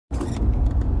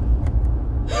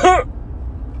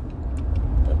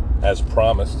As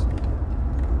promised,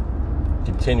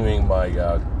 continuing my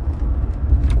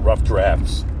rough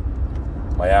drafts,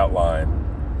 my outline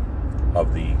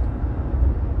of the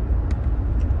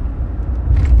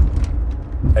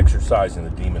Exorcising the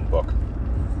Demon book.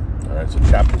 All right, so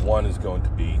chapter 1 is going to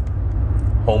be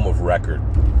Home of Record.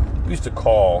 We used to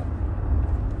call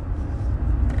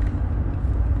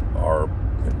our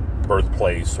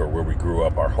birthplace or where we grew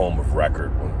up our home of record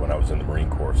when I was in the Marine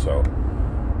Corps. So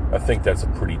I think that's a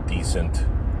pretty decent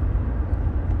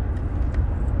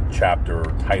chapter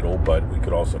title, but we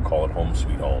could also call it Home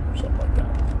Sweet Home or something like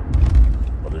that.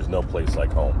 Well, there's no place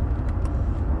like home.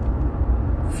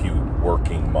 A few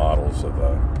working models of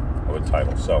a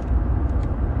title. So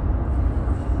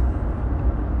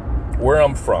where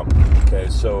I'm from, okay,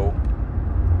 so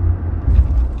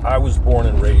I was born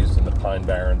and raised in the Pine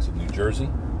Barrens of New Jersey,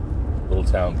 a little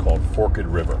town called Forked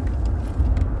River.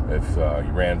 If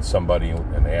you ran into somebody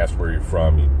and they asked where you're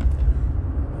from,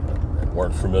 and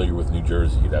weren't familiar with New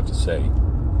Jersey, you'd have to say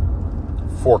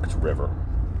Forked River,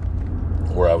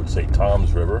 or I would say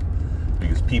Tom's River,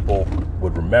 because people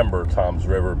would remember Tom's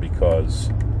River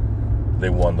because they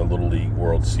won the Little League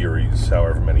World Series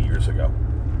however many years ago.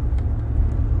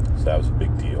 So that was a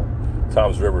big deal.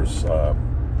 Tom's River's,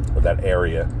 that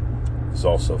area is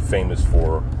also famous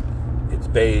for its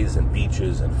bays and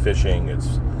beaches and fishing.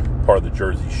 It's part of the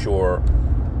Jersey Shore.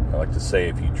 I like to say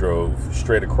if you drove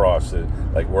straight across it,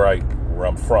 like where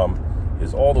I'm from,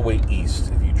 is all the way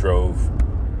east. If you drove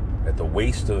at the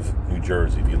waist of New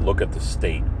Jersey, if you look at the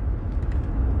state,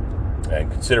 and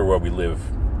consider where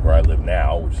I live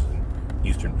now, which is in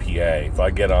eastern PA, if I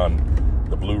get on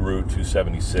the Blue Route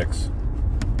 276,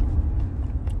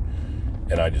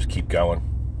 and I just keep going.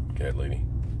 Go ahead, lady.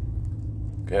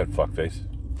 Go ahead, fuckface.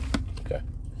 Okay.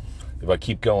 If I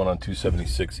keep going on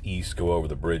 276 East, go over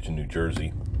the bridge in New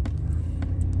Jersey,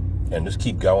 and just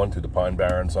keep going through the Pine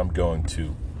Barrens, I'm going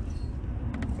to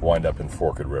wind up in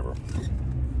Forked River.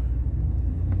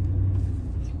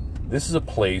 This is a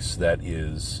place that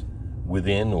is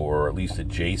within, or at least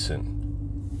adjacent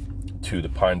to, the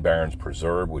Pine Barrens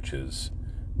Preserve, which is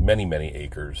many, many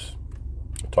acres.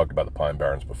 I talked about the Pine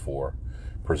Barrens before.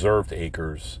 Preserved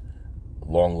acres,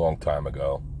 long, long time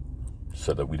ago,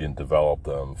 so that we didn't develop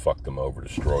them, fuck them over,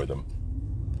 destroy them.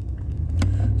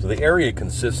 So the area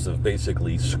consists of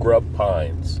basically scrub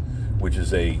pines, which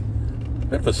is a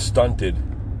bit of a stunted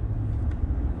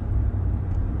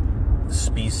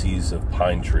species of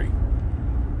pine tree.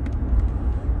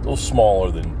 A little smaller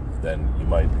than you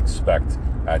might expect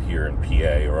out here in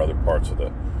PA or other parts of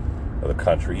the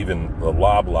country. Even the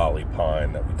loblolly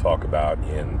pine that we talk about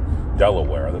in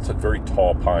Delaware, that's a very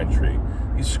tall pine tree.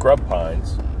 These scrub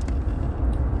pines,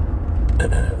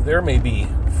 they're maybe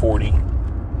 40,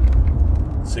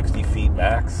 60 feet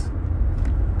max.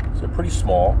 So they're pretty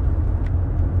small.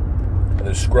 And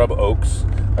there's scrub oaks.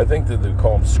 I think that they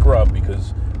call them scrub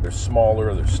because they're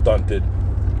smaller, they're stunted.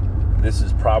 This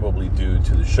is probably due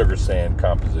to the sugar sand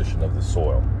composition of the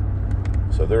soil.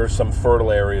 So there are some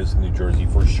fertile areas in New Jersey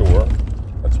for sure.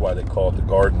 That's why they call it the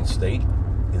Garden State,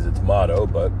 is its motto,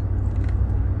 but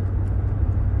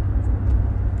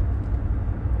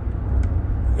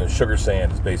sugar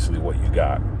sand is basically what you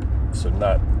got. So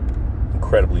not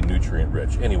incredibly nutrient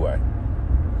rich. Anyway,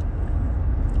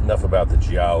 enough about the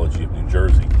geology of New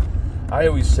Jersey. I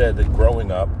always said that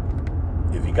growing up,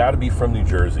 if you got to be from New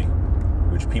Jersey,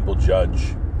 which people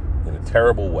judge in a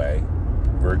terrible way,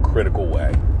 very critical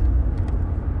way,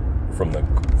 from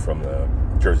the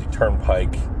Jersey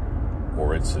Turnpike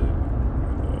or its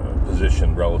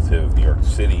position relative to New York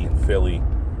City and Philly,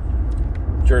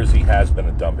 Jersey has been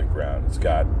a dumping ground. It's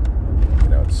got,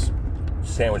 it's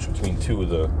sandwiched between two of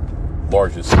the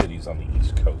largest cities on the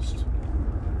East Coast.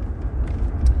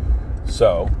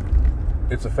 So,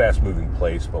 it's a fast-moving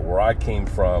place, but where I came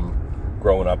from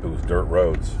growing up, it was dirt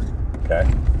roads, okay?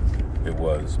 It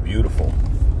was beautiful.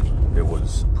 It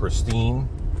was pristine.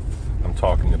 I'm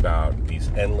talking about these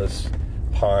endless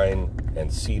pine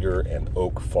and cedar and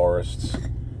oak forests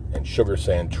and sugar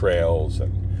sand trails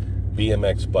and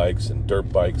BMX bikes and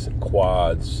dirt bikes and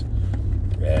quads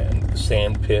and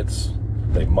sand pits.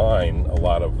 They mine a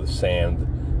lot of the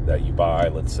sand that you buy,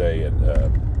 let's say, at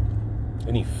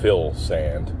any fill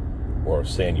sand or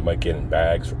sand you might get in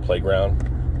bags for playground.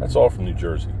 That's all from New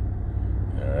Jersey.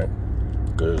 All right?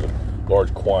 There's a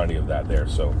large quantity of that there.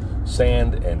 So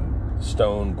sand and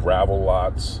stone gravel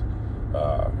lots,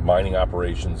 mining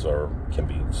operations can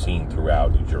be seen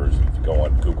throughout New Jersey. If you go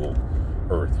on Google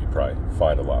Earth, you probably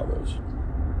find a lot of those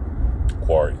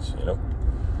quarries.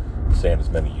 Sand has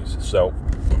many uses. So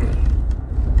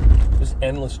just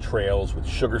endless trails with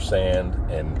sugar sand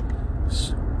and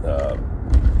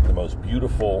the most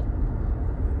beautiful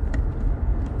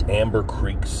amber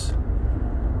creeks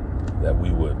that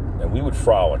we would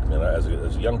frolic. Man, as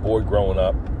a young boy growing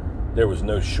up, there was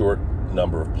no short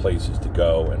number of places to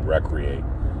go and recreate.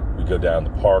 We'd go down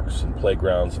to parks and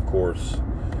playgrounds, of course.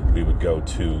 We would go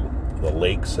to the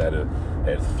lakes. I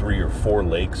had 3 or 4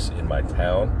 lakes in my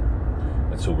town.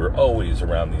 And so we were always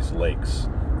around these lakes,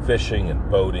 fishing and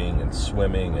boating and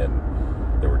swimming. And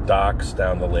there were docks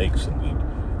down the lakes, and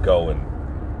we'd go and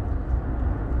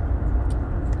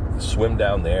swim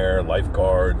down there,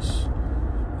 lifeguards,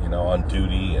 on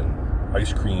duty, and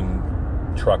ice cream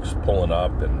trucks pulling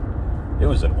up. And it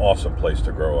was an awesome place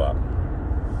to grow up.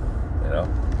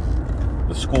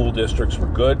 The school districts were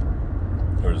good.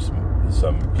 There was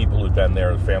some people who'd been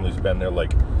there, the families who'd been there,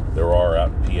 like there are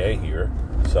out in PA here.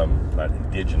 Some not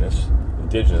indigenous.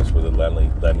 Indigenous were the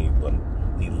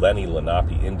Lenni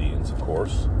Lenape Indians, of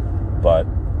course. But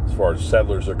as far as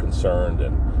settlers are concerned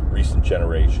and recent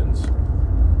generations,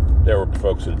 there were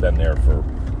folks who had been there for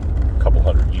a couple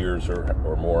hundred years or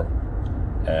more,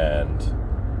 and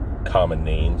common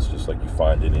names, just like you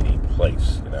find in any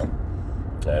place,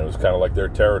 And it was kind of like their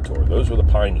territory. Those were the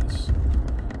Pineys.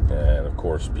 And, of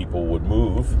course, people would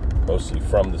move, mostly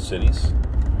from the cities,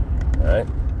 right?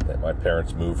 My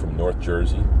parents moved from North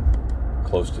Jersey,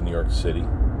 close to New York City.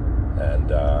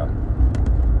 And,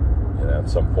 at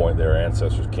some point, their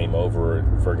ancestors came over at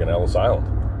friggin' Ellis Island.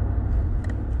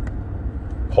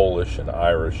 Polish and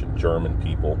Irish and German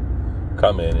people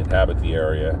come in, inhabit the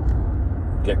area,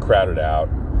 get crowded out,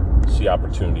 see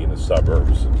opportunity in the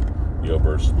suburbs, and the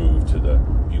Obersts moved to the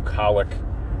bucolic,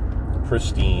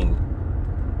 pristine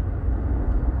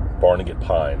Barnegat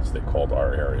Pines, they called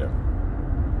our area.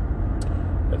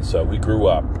 And so we grew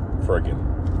up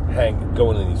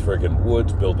going in these friggin'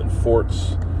 woods, building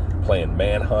forts, playing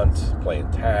manhunt, playing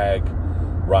tag,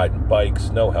 riding bikes,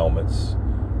 no helmets.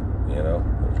 There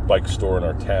was a bike store in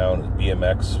our town,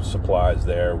 BMX supplies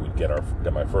there. We'd get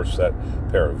my first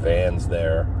pair of vans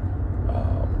there.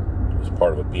 Was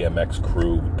part of a BMX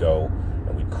crew. We'd go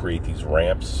and we'd create these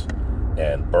ramps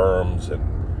and berms, and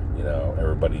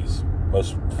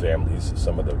most families,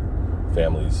 some of the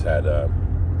families had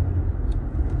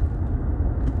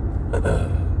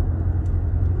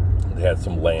they had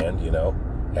some land,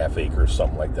 half acre,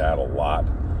 something like that, a lot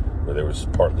where there was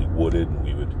partly wooded, and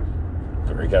we would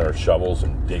break out our shovels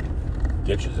and dig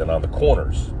ditches. And on the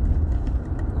corners,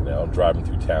 driving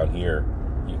through town here,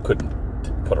 you couldn't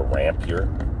put a ramp here.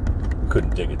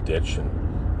 Couldn't dig a ditch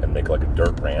and make like a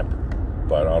dirt ramp,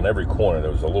 but on every corner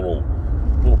there was a little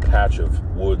patch of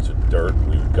woods and dirt.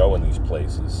 We would go in these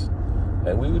places,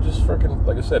 and we would just freaking,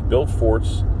 like I said, build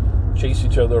forts, chase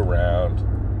each other around,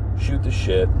 shoot the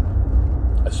shit.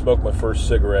 I smoked my first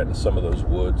cigarette in some of those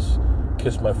woods,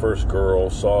 kissed my first girl,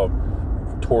 saw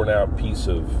torn out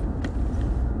pages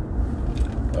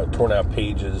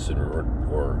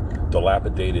or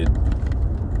dilapidated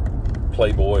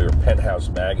Playboy or Penthouse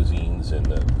magazines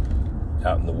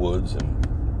out in the woods, and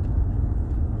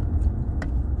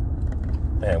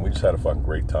man, we just had a fucking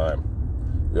great time.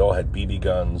 We all had BB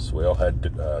guns, we all had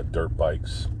dirt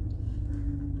bikes,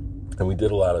 and we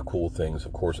did a lot of cool things,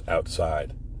 of course,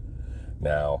 outside.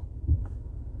 Now,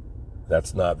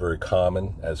 that's not very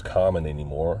common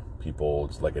anymore.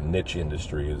 It's like a niche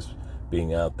industry, is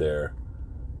being out there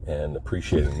and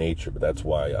appreciating nature. But that's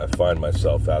why I find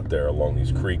myself out there along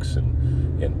these creeks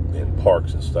and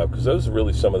parks and stuff, because those are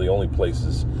really some of the only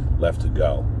places left to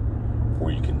go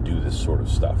where you can do this sort of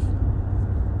stuff.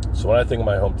 So when I think of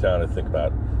my hometown, I think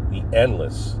about the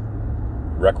endless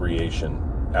recreation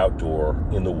outdoor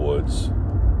in the woods,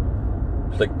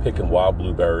 picking wild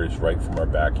blueberries right from our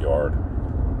backyard.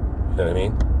 You know what I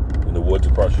mean? In the woods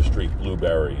across the street,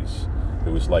 blueberries. It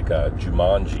was like a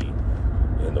Jumanji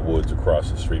in the woods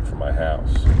across the street from my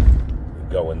house. We'd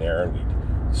go in there and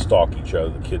we'd stalk each other,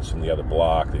 the kids from the other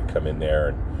block. They'd come in there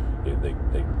and they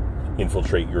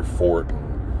infiltrate your fort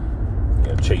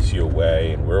and chase you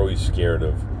away. And we're always scared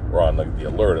of, or on the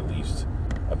alert at least,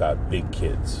 about big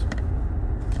kids.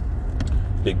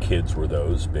 Big kids were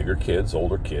those bigger kids,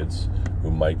 older kids,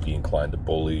 who might be inclined to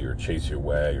bully or chase you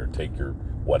away or take your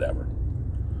whatever.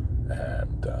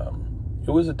 And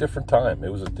it was a different time.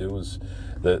 There's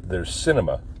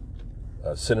cinematic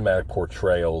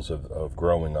portrayals of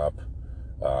growing up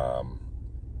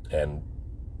and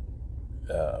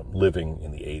living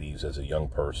in the 80s as a young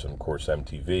person. Of course,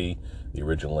 MTV, the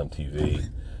original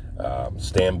MTV,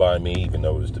 Stand By Me, even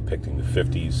though it was depicting the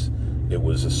 50s, it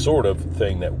was a sort of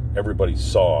thing that everybody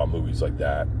saw, movies like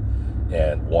that,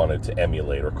 and wanted to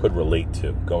emulate or could relate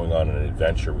to, going on an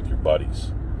adventure with your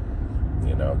buddies.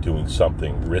 doing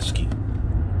something risky.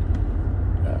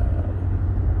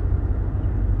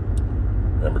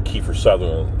 Remember Kiefer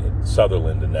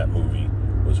Sutherland in that movie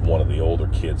was one of the older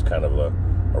kids, kind of a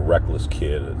reckless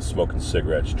kid, smoking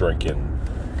cigarettes, drinking,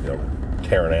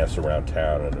 tearing ass around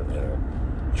town in a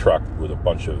truck with a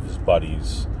bunch of his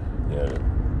buddies,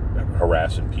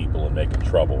 harassing people and making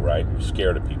trouble, right? You're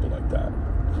scared of people like that.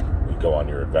 You go on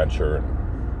your adventure,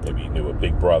 and maybe you knew a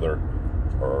big brother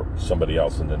or somebody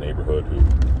else in the neighborhood who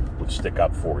would stick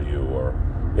up for you, or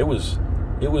it was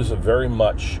a very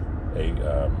much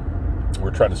a we're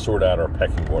trying to sort out our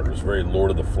pecking orders, very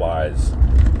Lord of the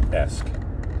Flies-esque.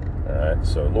 All right,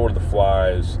 so Lord of the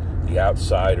Flies, The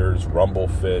Outsiders,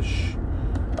 Rumblefish,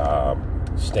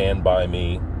 Stand By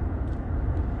Me,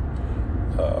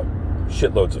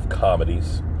 shitloads of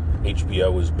comedies.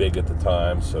 HBO was big at the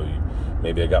time, so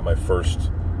maybe I got my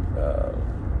first.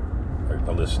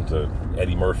 I listened to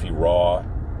Eddie Murphy Raw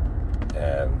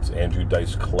and Andrew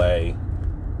Dice Clay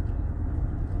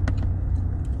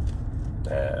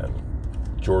and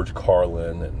George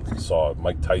Carlin, and saw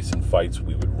Mike Tyson fights.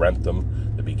 We would rent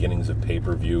them, the beginnings of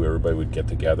pay-per-view. Everybody would get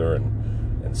together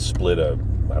and split a,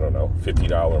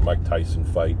 $50 Mike Tyson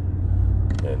fight.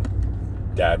 And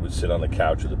Dad would sit on the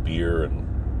couch with a beer and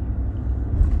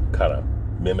kind of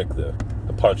mimic the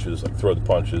punches, like throw the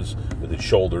punches with his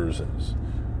shoulders and his,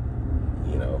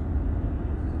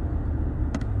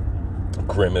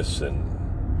 grimace and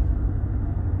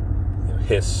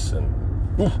hiss and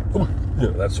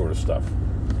that sort of stuff,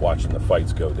 watching the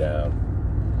fights go down.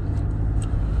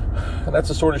 And that's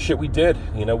the sort of shit we did.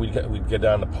 We'd get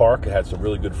down to the park. I had some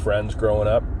really good friends growing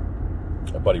up.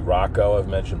 My buddy Rocco, I've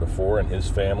mentioned before, and his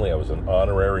family. I was an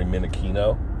honorary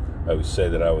Minichino. I always say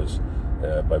that I was,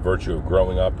 by virtue of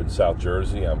growing up in South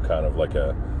Jersey, I'm kind of like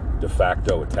a de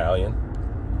facto Italian,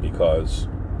 because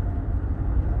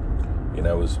it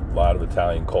was a lot of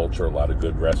Italian culture, a lot of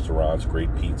good restaurants,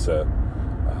 great pizza,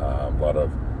 a lot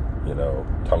of,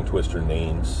 tongue twister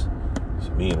names. So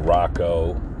me and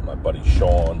Rocco, my buddy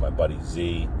Sean, my buddy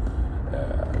Z,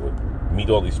 would meet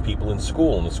all these people in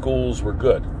school, and the schools were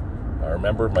good. I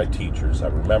remember my teachers. I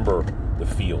remember the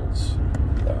fields.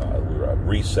 We were at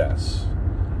recess.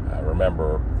 I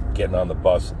remember getting on the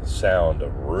bus and the sound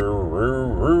of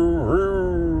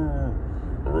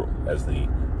as the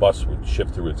bus would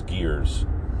shift through its gears,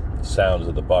 the sounds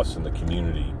of the bus and the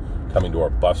community coming to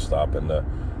our bus stop, and the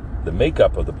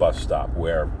makeup of the bus stop,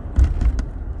 where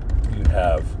you'd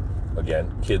have,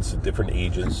 again, kids of different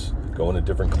ages going to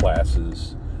different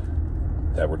classes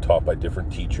that were taught by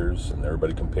different teachers, and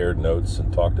everybody compared notes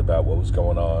and talked about what was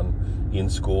going on in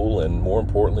school, and more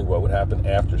importantly, what would happen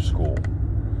after school.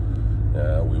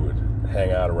 We would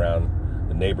hang out around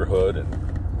the neighborhood, and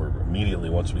immediately,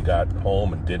 once we got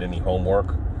home and did any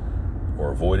homework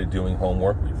or avoided doing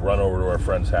homework, we'd run over to our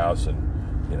friend's house and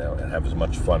have as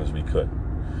much fun as we could.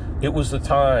 It was the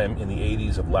time in the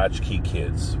 80s of Latchkey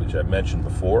Kids, which I've mentioned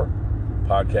before,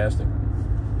 podcasting,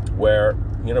 where,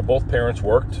 both parents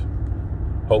worked,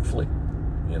 hopefully.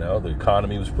 The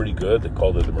economy was pretty good. They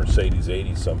called it the Mercedes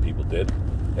 80s, some people did.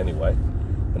 Anyway,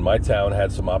 and my town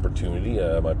had some opportunity.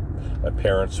 My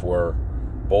parents were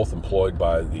both employed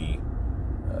by the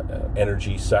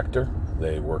energy sector.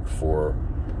 They worked for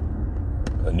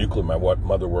my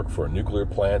mother worked for a nuclear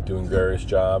plant doing various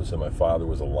jobs, and my father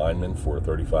was a lineman for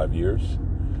 35 years.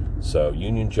 So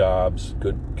union jobs,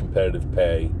 good competitive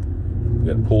pay. We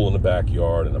had a pool in the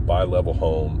backyard and a bi-level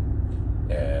home,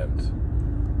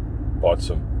 and bought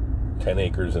some 10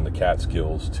 acres in the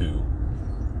Catskills to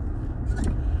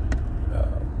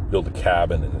build a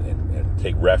cabin and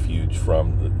take refuge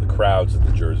from the crowds at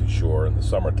the Jersey Shore in the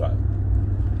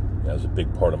summertime. That was a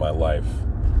big part of my life,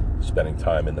 spending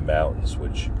time in the mountains,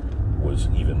 which was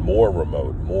even more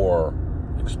remote, more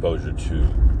exposure to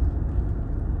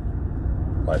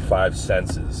my five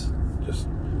senses, just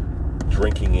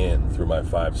drinking in through my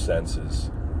five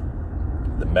senses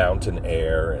the mountain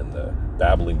air and the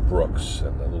babbling brooks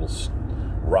and the little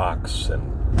rocks and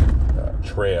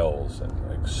trails, and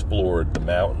explored the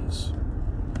mountains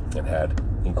and had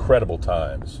incredible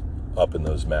times up in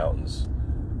those mountains.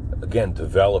 Again,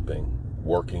 developing,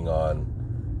 working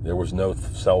on, there was no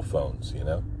cell phones,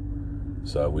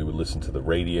 so we would listen to the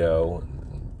radio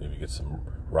and maybe get some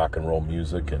rock and roll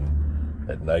music, and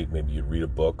at night maybe you'd read a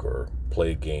book or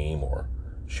play a game or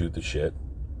shoot the shit.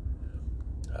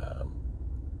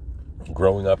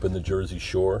 Growing up in the Jersey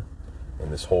Shore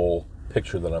and this whole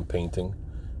picture that I'm painting,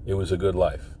 it was a good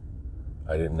life.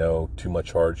 I didn't know too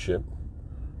much hardship.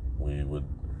 We would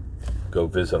go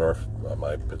visit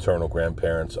my paternal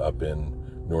grandparents up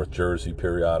in North Jersey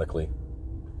periodically.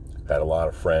 Had a lot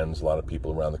of friends, a lot of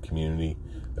people around the community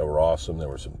that were awesome. There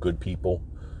were some good people,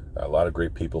 a lot of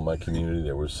great people in my community.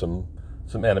 There were some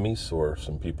enemies or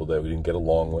some people that we didn't get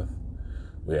along with.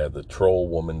 We had the troll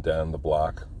woman down the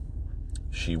block.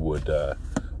 She would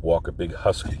walk a big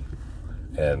husky,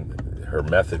 and her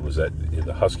method was that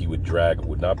the husky would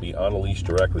not be on a leash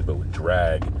directly, but would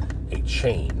drag a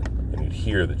chain, and you'd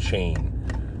hear the chain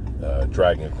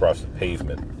dragging across the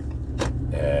pavement,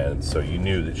 and so you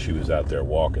knew that she was out there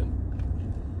walking.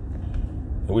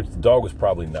 Which the dog was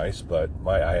probably nice, but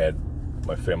my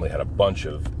family had a bunch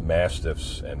of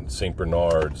Mastiffs and St.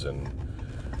 Bernards and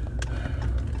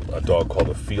a dog called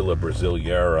a Fila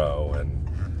Brasileiro and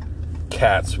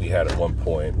cats we had at one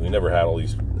point. We never had all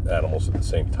these animals at the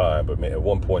same time, but at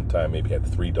one point in time maybe had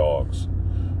 3 dogs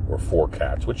or 4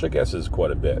 cats, which I guess is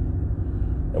quite a bit.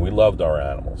 And we loved our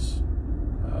animals.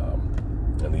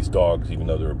 And these dogs, even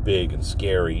though they were big and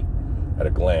scary at a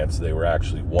glance, they were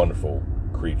actually wonderful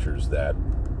creatures that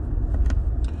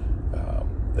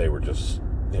they were just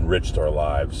enriched our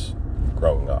lives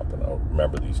growing up. And I'll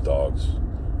remember these dogs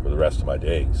for the rest of my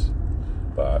days.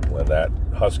 But when that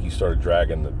husky started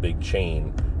dragging the big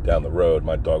chain down the road,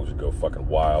 my dogs would go fucking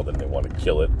wild and they wanted to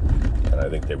kill it. And I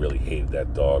think they really hated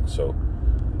that dog. So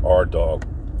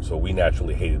we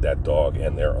naturally hated that dog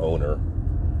and their owner,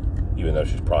 even though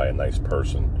she's probably a nice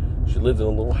person. She lived in a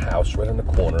little house right in the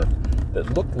corner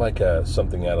that looked like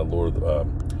something out of Lord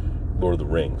of the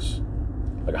Rings,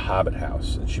 like a hobbit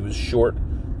house. And she was short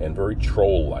and very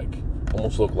troll-like.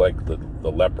 Almost looked like the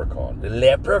leprechaun. The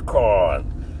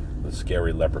leprechaun! The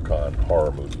scary leprechaun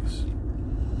horror movies.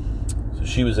 So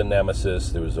she was a nemesis.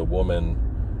 There was a woman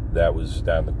that was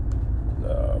down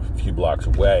a few blocks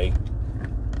away.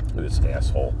 This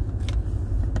asshole.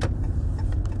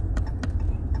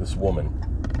 This woman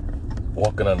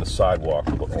walking on the sidewalk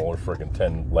with all her freaking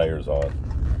 10 layers on.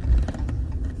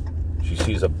 She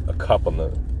sees a cup on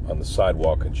the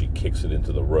sidewalk and she kicks it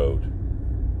into the road.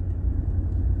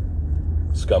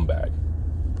 Scumbag.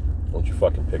 Won't you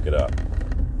fucking pick it up?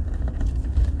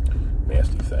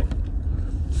 Nasty thing.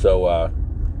 So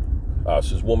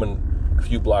this woman a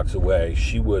few blocks away,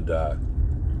 she would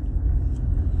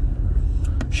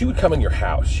come in your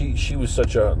house. She was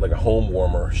such a home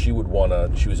warmer. She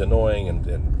was annoying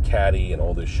and catty and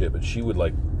all this shit, but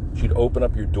she'd open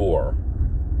up your door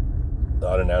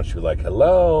unannounced. She'd be like,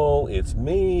 "Hello, it's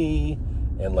me,"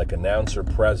 and announce her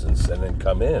presence and then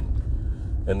come in.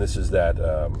 And this is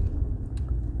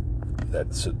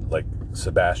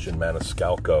Sebastian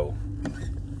Maniscalco,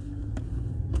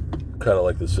 kind of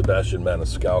like the Sebastian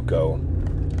Maniscalco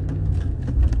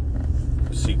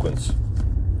sequence.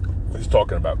 He's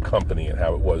talking about company and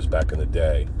how it was back in the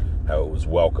day, how it was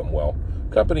welcome. Well,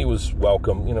 company was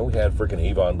welcome. We had freaking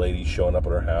Avon ladies showing up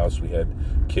at our house. We had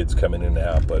kids coming in and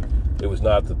out, but we were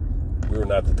not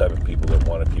the type of people that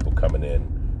wanted people coming in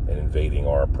and invading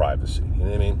our privacy. You know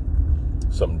what I mean?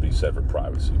 Something to be said for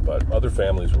privacy. But other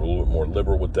families were a little bit more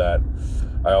liberal with that.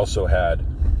 I also had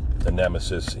a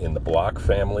nemesis in the Block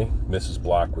family. Mrs.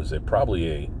 Block was probably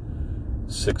a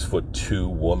 6'2"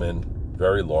 woman,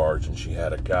 very large, and she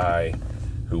had a guy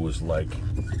who was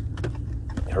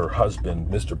her husband,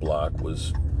 Mr. Block,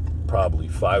 was probably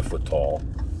 5 foot tall,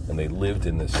 and they lived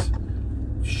in this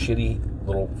shitty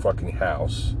little fucking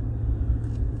house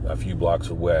a few blocks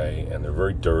away, and they're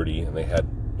very dirty, and they had a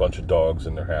bunch of dogs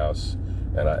in their house,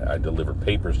 and I delivered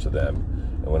papers to them,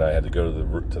 and when I had to go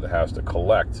to the house to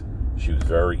collect, she was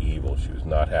very evil. She was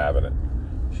not having it.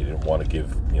 She didn't want to give,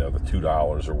 the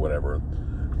 $2 or whatever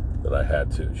that I had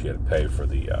to. She had to pay for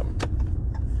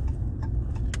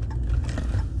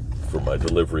for my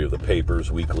delivery of the papers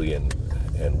weekly and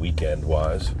weekend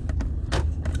wise.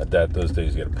 Those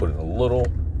days you got to put it in a little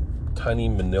tiny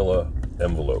manila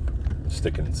envelope and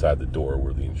stick it inside the door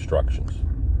were the instructions.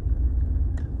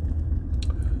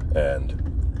 And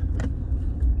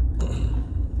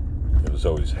it was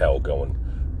always hell going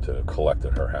to collect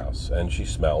at her house. And she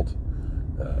smelled.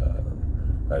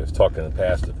 I was talking in the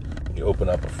past, when you open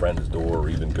up a friend's door or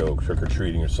even go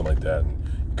trick-or-treating or something like that, and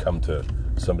you come to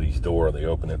somebody's door and they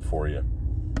open it for you,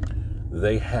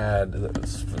 they had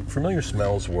familiar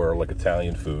smells were like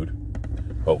Italian food,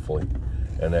 hopefully,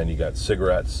 and then you got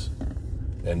cigarettes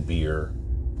and beer,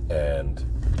 and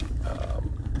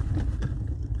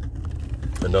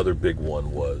another big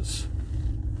one was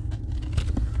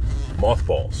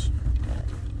mothballs.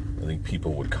 I think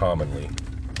people would commonly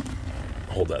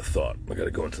hold that thought. I got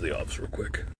to go into the office real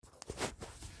quick.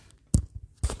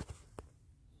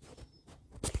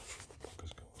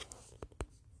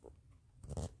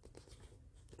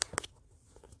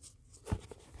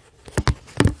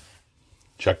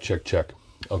 Check.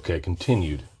 Okay,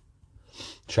 continued.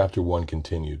 Chapter 1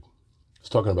 continued. It's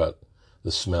talking about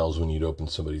the smells when you'd open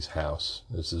somebody's house.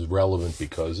 This is relevant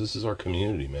because this is our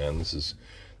community, man. This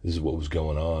is what was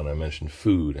going on. I mentioned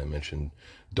food. I mentioned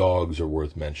dogs are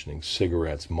worth mentioning.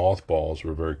 Cigarettes, mothballs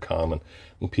were very common.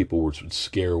 And people would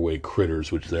scare away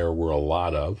critters, which there were a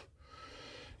lot of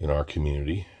in our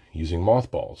community, using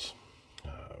mothballs.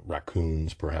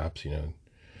 Raccoons, perhaps,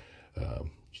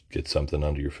 get something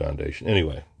under your foundation.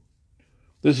 Anyway,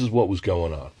 this is what was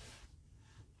going on.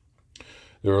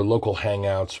 There are local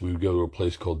hangouts. We would go to a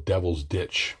place called Devil's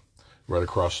Ditch, right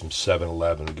across from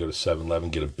 7-Eleven. We'd go to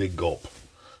 7-Eleven, get a big gulp.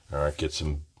 All right, get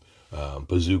some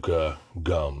bazooka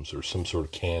gums or some sort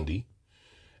of candy.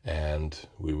 And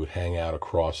we would hang out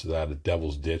across that at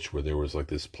Devil's Ditch, where there was like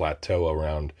this plateau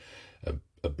around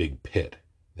a big pit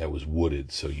that was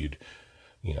wooded. So you'd,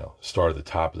 start at the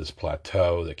top of this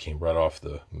plateau that came right off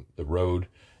the road,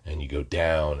 and you go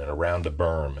down and around a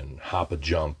berm and hop a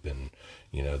jump. And,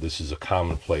 this is a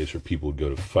common place where people would go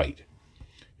to fight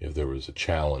if there was a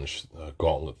challenge, a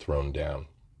gauntlet thrown down.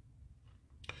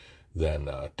 Then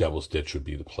Devil's Ditch would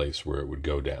be the place where it would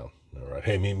go down. All right,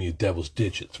 hey, meet me at Devil's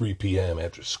Ditch at 3 p.m.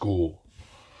 after school.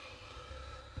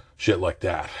 Shit like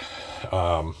that.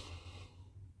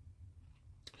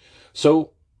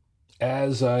 So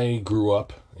as I grew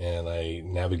up and I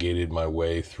navigated my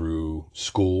way through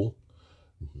school,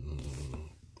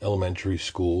 elementary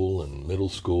school and middle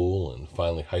school and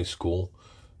finally high school,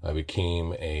 I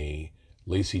became a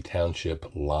Lacey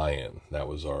Township Lion. That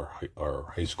was our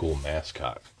high school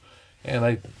mascot. And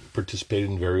I participated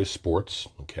in various sports.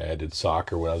 Okay, I did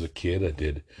soccer when I was a kid. I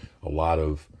did a lot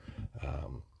of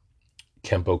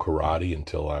Kempo karate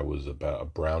until I was about a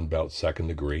brown belt second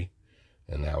degree.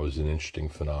 And that was an interesting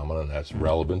phenomenon. That's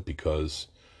relevant because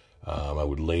I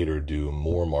would later do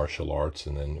more martial arts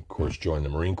and then, of course, join the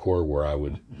Marine Corps, where I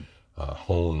would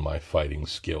hone my fighting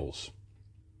skills.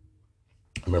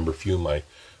 I remember a few of my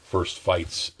first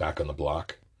fights back on the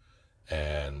block,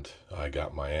 and I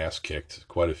got my ass kicked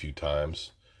quite a few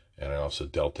times, and I also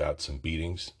dealt out some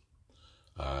beatings.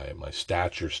 My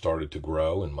stature started to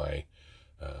grow in my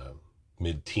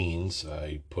mid-teens.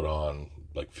 I put on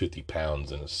like 50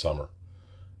 pounds in a summer,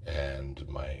 and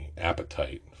my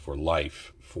appetite for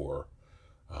life, for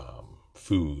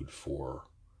food, for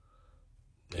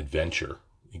adventure,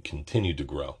 it continued to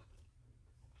grow.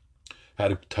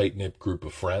 Had a tight-knit group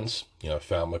of friends. I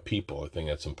found my people. I think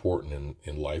that's important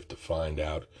in life, to find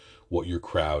out what your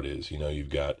crowd is. You've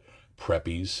got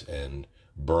preppies and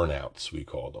burnouts, we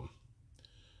call them.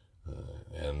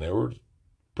 And there were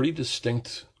pretty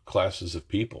distinct classes of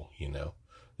people,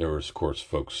 There was, of course,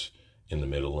 folks in the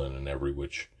middle and in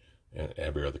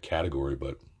every other category,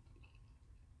 but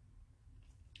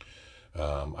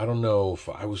I don't know if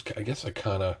I guess I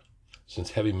kind of,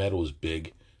 since heavy metal was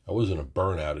big, I wasn't a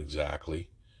burnout exactly,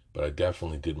 but I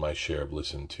definitely did my share of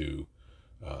listening to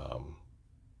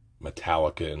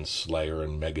Metallica and Slayer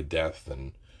and Megadeth,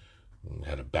 and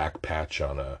had a back patch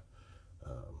on a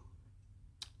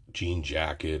jean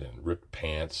jacket and ripped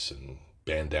pants and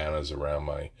bandanas around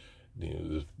my,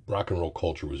 the rock and roll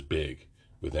culture was big,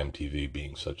 with MTV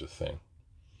being such a thing.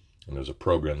 And there was a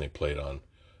program they played on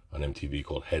MTV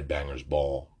called Headbangers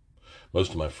Ball.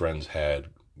 Most of my friends had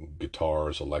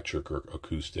guitars, electric or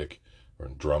acoustic, or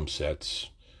drum sets,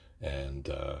 and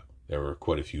there were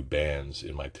quite a few bands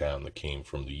in my town that came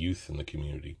from the youth in the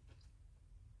community.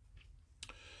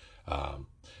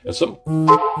 At some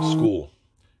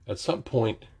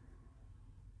point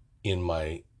in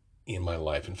my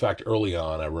life, in fact, early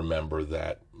on, I remember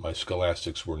that my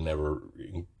scholastics were never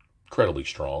incredibly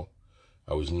strong.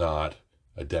 I was not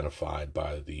identified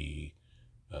by the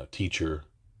teacher,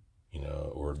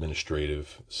 or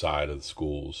administrative side of the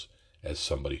schools as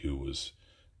somebody who was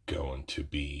going to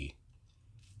be,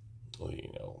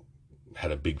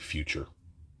 had a big future,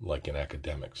 like in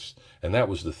academics. And that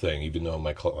was the thing. Even though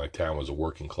my town was a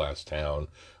working class town,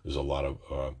 there's a lot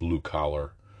of blue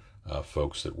collar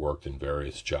folks that worked in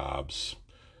various jobs,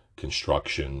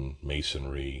 construction,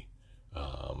 masonry,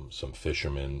 some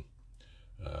fishermen.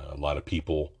 A lot of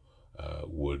people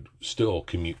would still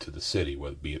commute to the city,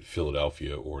 whether it be at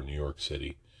Philadelphia or New York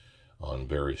City, on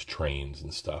various trains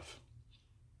and stuff.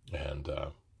 And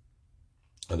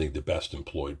I think the best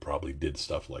employed probably did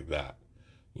stuff like that,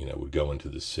 would go into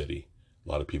the city. A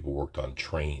lot of people worked on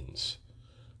trains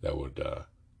that would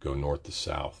go north to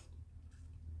south,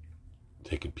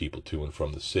 taking people to and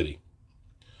from the city.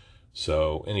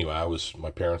 So anyway,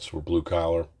 my parents were blue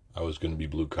collar. I was going to be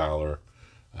blue collar.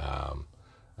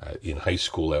 In high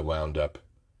school, I wound up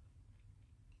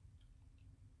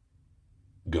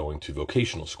going to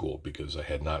vocational school because I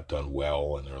had not done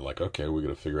well, and they were like, okay, we're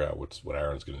going to figure out what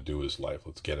Aaron's going to do with his life.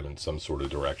 Let's get him in some sort of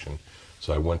direction.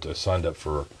 So I signed up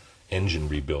for engine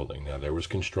rebuilding. Now there was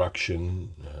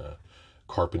construction,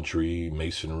 carpentry,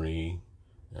 masonry,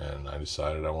 and I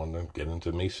decided I wanted to get into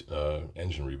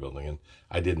engine rebuilding,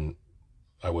 and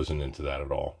I wasn't into that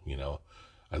at all.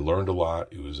 I learned a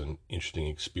lot. It was an interesting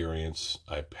experience.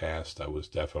 I passed. I was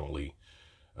definitely,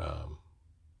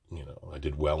 I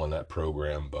did well in that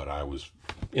program, but I was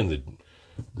in the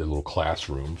little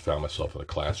classroom, found myself in the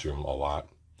classroom a lot,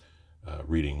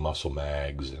 reading muscle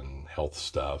mags and health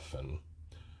stuff. And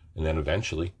then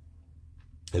eventually,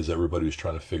 as everybody was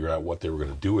trying to figure out what they were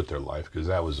going to do with their life, because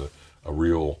that was a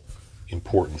real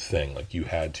important thing. Like you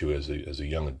had to, as a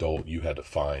young adult, you had to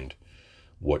find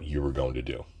what you were going to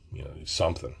do.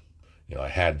 Something. I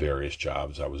had various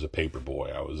jobs. I was a paper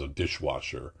boy. I was a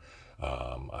dishwasher.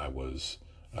 I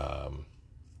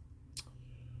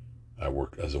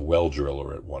worked as a well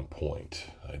driller at one point.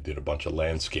 I did a bunch of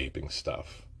landscaping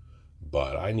stuff.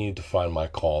 But I needed to find my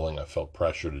calling. I felt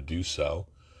pressure to do so.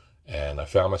 And I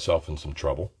found myself in some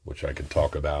trouble, which I could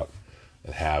talk about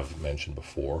and have mentioned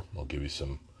before. I'll give you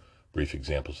some brief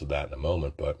examples of that in a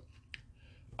moment. But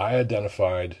I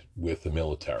identified with the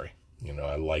military.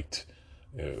 I liked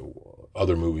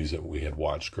other movies that we had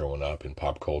watched growing up in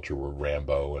pop culture were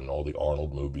Rambo and all the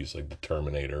Arnold movies like The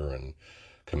Terminator and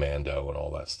Commando and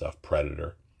all that stuff,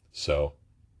 Predator. So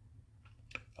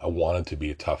I wanted to be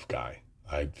a tough guy.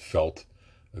 I felt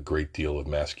a great deal of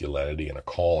masculinity and a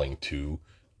calling to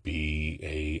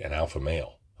be an alpha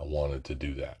male. I wanted to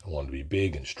do that. I wanted to be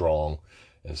big and strong.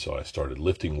 And so I started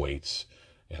lifting weights,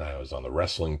 and I was on the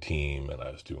wrestling team, and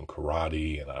I was doing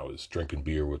karate, and I was drinking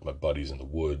beer with my buddies in the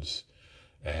woods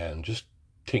and just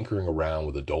tinkering around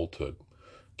with adulthood.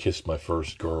 Kissed my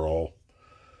first girl,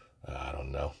 I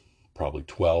don't know, probably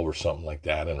 12 or something like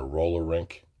that, in a roller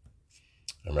rink.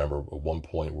 I remember at one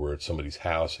point we're at somebody's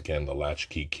house, again, the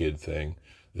latchkey kid thing.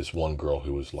 This one girl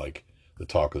who was like the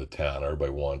talk of the town.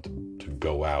 Everybody wanted to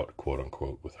go out, quote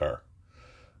unquote, with her.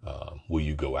 Will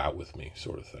you go out with me,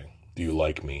 sort of thing. Do you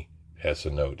like me? Yes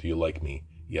or no. Do you like me?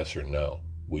 Yes or no.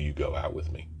 Will you go out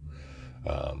with me?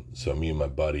 So me and my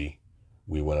buddy,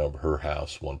 we went over her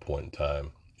house one point in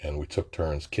time, and we took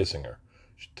turns kissing her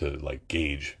to like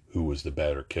gauge who was the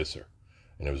better kisser.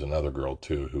 And there was another girl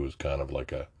too who was kind of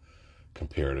like a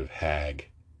comparative hag,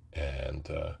 and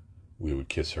we would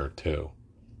kiss her too.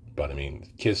 But I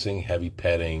mean, kissing, heavy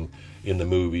petting in the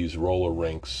movies, roller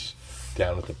rinks,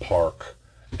 down at the park,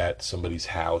 at somebody's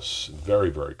house, very,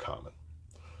 very common.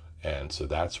 And so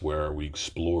that's where we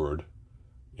explored,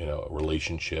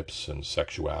 relationships and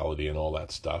sexuality and all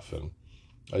that stuff. And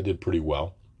I did pretty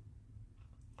well.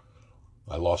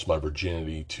 I lost my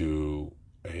virginity to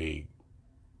a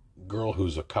girl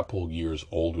who's a couple years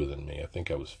older than me. I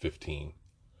think I was 15.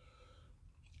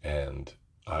 And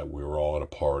we were all at a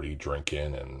party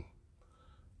drinking,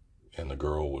 and the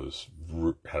girl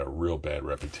had a real bad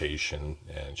reputation,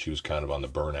 and she was kind of on the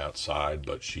burnout side,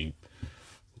 but she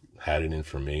had it in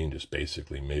for me and just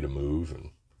basically made a move, and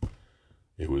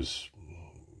it was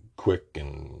quick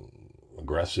and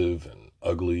aggressive and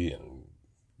ugly, and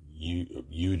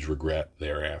huge regret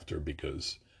thereafter,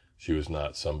 because she was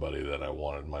not somebody that I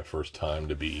wanted my first time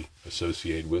to be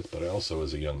associated with. But I also,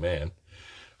 as a young man,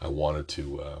 I wanted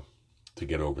to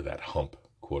get over that hump,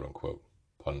 quote unquote,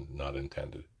 pun not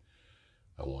intended.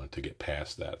 I wanted to get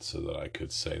past that so that I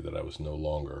could say that I was no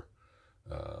longer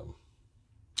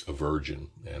a virgin,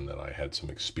 and that I had some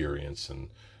experience, and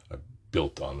I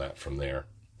built on that from there.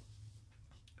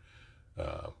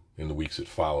 In the weeks that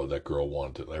followed, that girl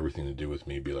wanted everything to do with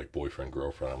me be like boyfriend,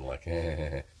 girlfriend. I'm like,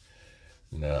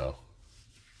 no.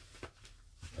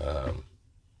 And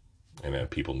then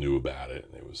people knew about it,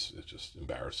 and it's just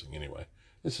embarrassing. Anyway,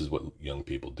 this is what young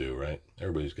people do, right?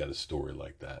 Everybody's got a story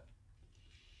like that.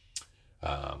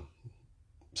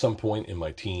 Some point in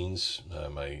my teens,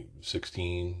 my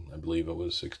 16, I believe I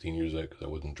was 16 years old, because I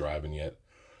wasn't driving yet,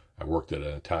 I worked at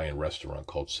an Italian restaurant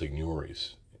called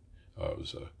Signori's. I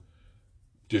was a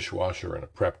dishwasher and a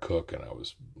prep cook, and I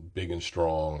was big and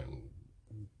strong, and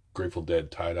Grateful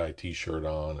Dead tie-dye t-shirt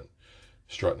on, and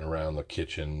strutting around the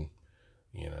kitchen.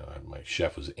 My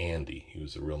chef was Andy. He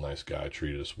was a real nice guy,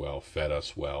 treated us well, fed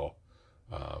us well,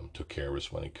 took care of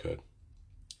us when he could.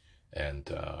 And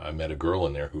I met a girl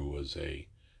in there who was a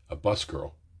bus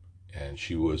girl, and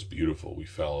she was beautiful. We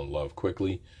fell in love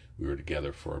quickly. We were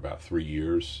together for about 3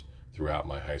 years throughout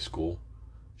my high school.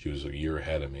 She was a year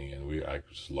ahead of me, and I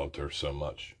just loved her so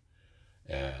much.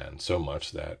 And so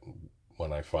much that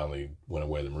when I finally went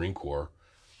away to the Marine Corps,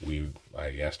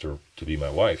 I asked her to be my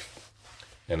wife.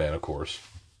 And then, of course,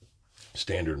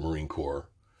 standard Marine Corps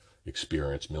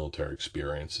experience, military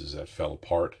experiences that fell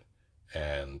apart.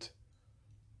 And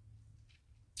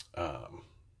um,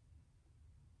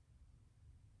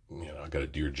 I got a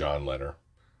Dear John letter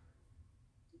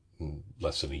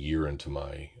less than a year into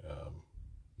my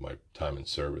time in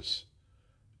service,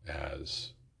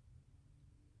 as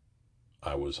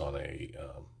I was on a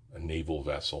naval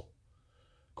vessel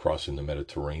crossing the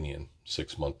Mediterranean,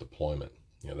 6-month deployment.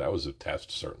 That was a test,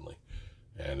 certainly,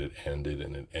 and it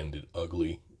ended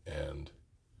ugly, and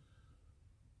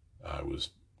I was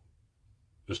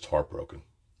just heartbroken,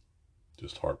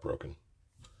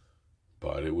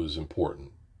 But it was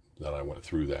important that I went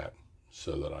through that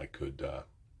so that I could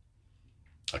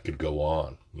go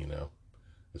on.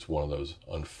 It's one of those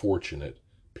unfortunate,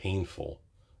 painful,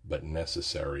 but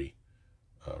necessary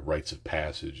rites of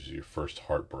passage. Your first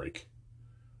heartbreak.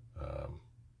 Um,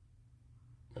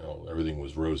 Everything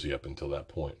was rosy up until that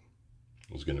point.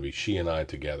 It was going to be she and I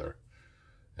together,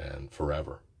 and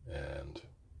forever. And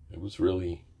it was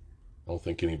really, I don't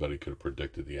think anybody could have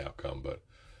predicted the outcome, but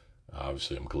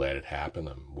obviously I'm glad it happened.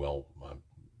 I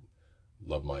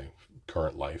love my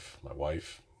current life, my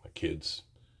wife, my kids,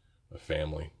 my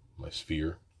family, my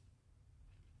sphere.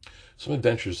 Some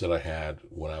adventures that I had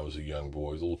when I was a young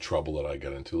boy, a little trouble that I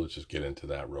got into. Let's just get into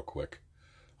that real quick.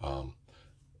 Um,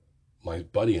 my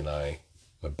buddies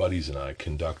and I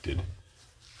conducted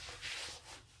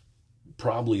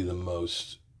probably the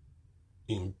most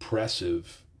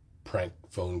impressive prank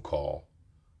phone call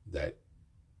that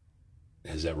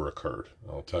has ever occurred.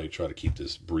 I'll try to keep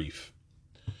this brief.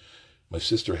 My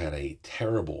sister had a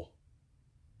terrible,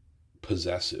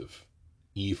 possessive,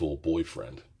 evil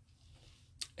boyfriend,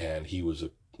 and he was a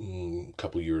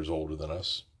couple years older than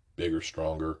us, bigger,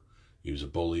 stronger. He was a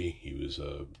bully. He was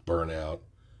a burnout.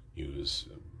 He was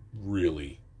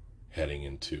really heading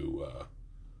into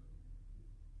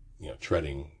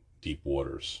treading deep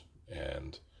waters.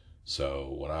 And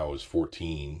so when I was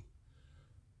 14,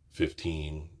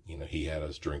 15, he had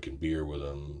us drinking beer with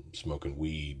him, smoking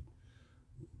weed,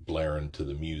 blaring to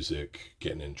the music,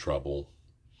 getting in trouble.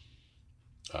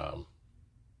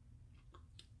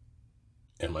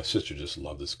 And my sister just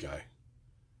loved this guy.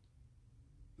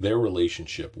 Their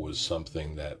relationship was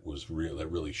something that was real, that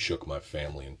really shook my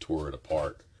family and tore it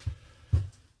apart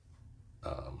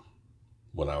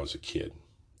when I was a kid.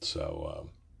 So,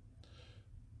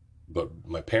 but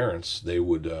my parents, they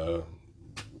would go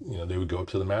up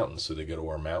to the mountains. So they go to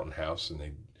our mountain house and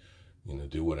they,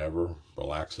 do whatever,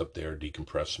 relax up there,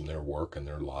 decompress from their work and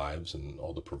their lives and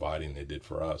all the providing they did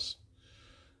for us.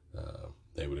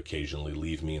 They would occasionally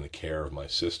leave me in the care of my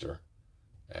sister,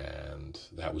 and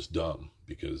that was dumb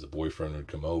because the boyfriend would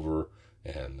come over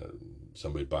and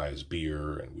somebody would buy us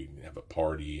beer and we'd have a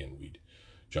party and we'd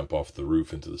jump off the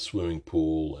roof into the swimming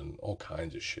pool and all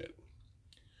kinds of shit.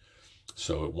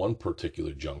 So at one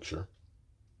particular juncture,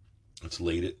 it's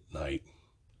late at night,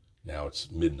 now it's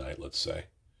midnight, let's say,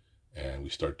 and we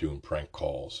start doing prank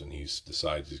calls, and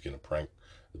the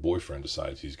boyfriend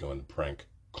decides he's going to prank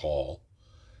call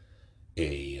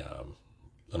an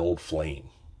old flame.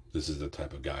 This is the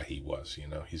type of guy he was,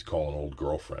 he's calling old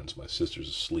girlfriends. My sister's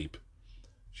asleep.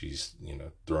 She's,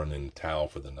 throwing in the towel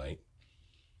for the night.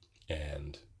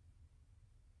 And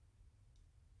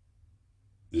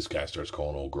this guy starts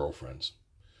calling old girlfriends.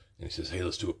 And he says, hey,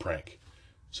 let's do a prank.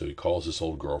 So he calls this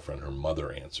old girlfriend. Her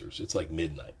mother answers. It's like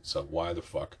midnight. So why the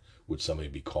fuck would somebody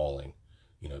be calling,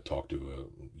 talk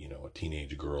to a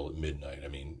teenage girl at midnight? I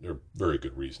mean, there are very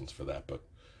good reasons for that, but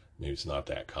maybe it's not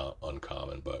that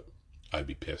uncommon. But I'd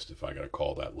be pissed if I got a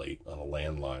call that late on a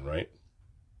landline, right?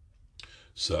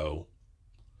 So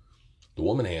the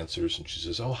woman answers and she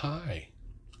says, oh, hi.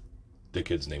 The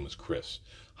kid's name was Chris.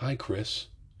 Hi, Chris.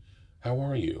 How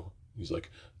are you? He's like,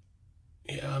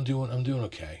 yeah, I'm doing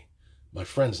okay. My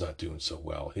friend's not doing so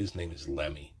well. His name is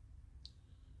Lemmy.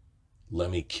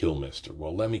 Lemmy Kilmister.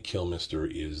 Well, Lemmy Kilmister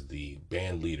is the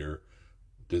band leader,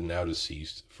 now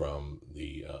deceased, from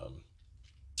the,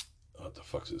 what the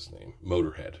fuck's his name?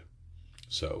 Motorhead.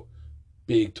 So,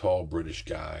 big, tall British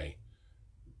guy,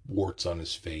 warts on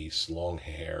his face, long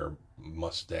hair,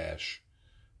 mustache,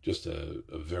 just a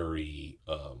very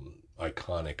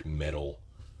iconic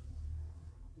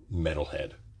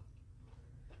metalhead.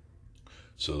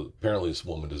 So apparently this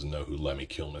woman doesn't know who Lemmy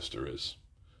Kilmister is.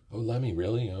 Oh, Lemmy,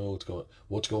 really? Oh,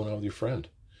 what's going on with your friend?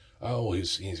 Oh,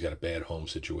 he's got a bad home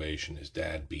situation. His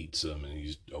dad beats him, and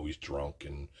he's always drunk,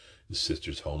 and his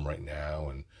sister's home right now,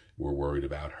 and we're worried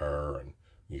about her, and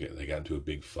they got into a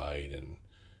big fight, and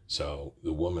so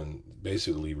the woman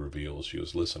basically reveals, she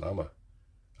goes, listen,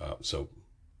 so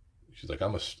she's like,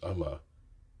 I'm a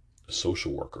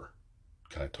social worker.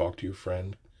 Can I talk to your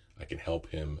friend? I can help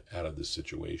him out of this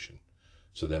situation.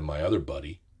 So then my other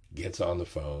buddy gets on the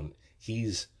phone.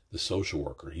 He's the social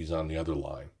worker. He's on the other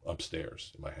line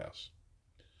upstairs in my house.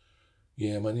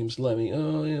 Yeah, my name's Lemmy.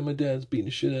 Oh, yeah, my dad's beating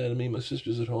the shit out of me. My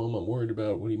sister's at home. I'm worried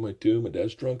about what he might do. My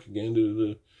dad's drunk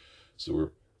again. So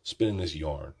we're spinning this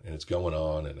yarn, and it's going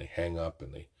on, and they hang up,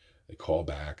 and they call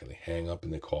back, and they hang up,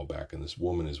 and they call back, and this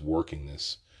woman is working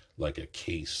this like a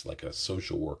case, like a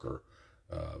social worker,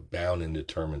 bound and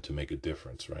determined to make a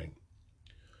difference, right?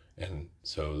 And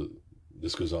so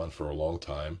this goes on for a long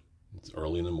time. It's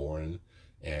early in the morning,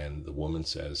 and the woman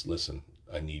says, listen,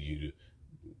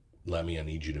 Lemmy, I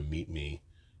need you to meet me.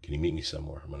 Can you meet me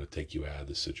somewhere? I'm going to take you out of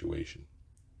this situation.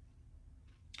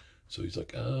 So he's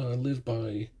like, I live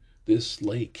by this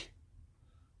lake,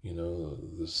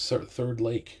 the third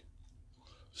lake.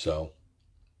 So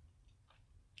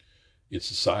it's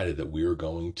decided that we are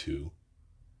going to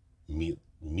meet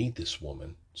this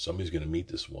woman. Somebody's going to meet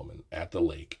this woman at the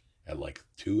lake at like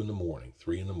 2 in the morning,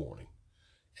 3 in the morning.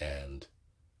 And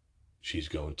she's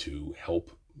going to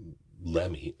help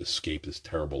Lemmy escape this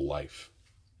terrible life.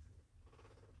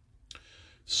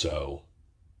 So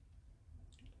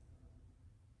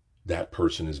that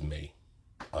person is me.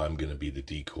 I'm going to be the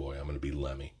decoy. I'm going to be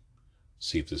Lemmy.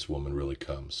 See if this woman really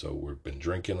comes. So we've been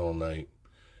drinking all night.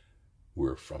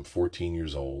 I'm 14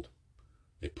 years old.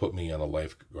 They put me on a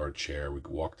lifeguard chair. We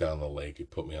walk down the lake. They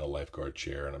put me on a lifeguard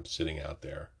chair, and I'm sitting out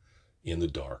there in the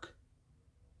dark.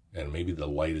 And maybe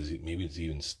it's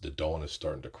even the dawn is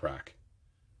starting to crack.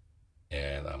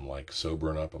 And I'm like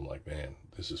sobering up. I'm like, man,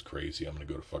 this is crazy. I'm going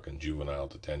to go to fucking juvenile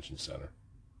detention center.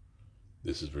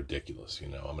 This is ridiculous.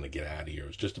 I'm going to get out of here. I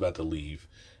was just about to leave,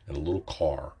 and a little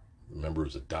car, remember it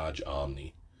was a Dodge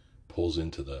Omni, pulls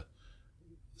into the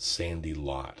sandy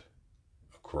lot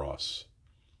across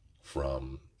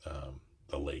from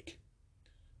the lake.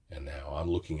 And now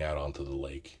I'm looking out onto the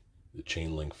lake, the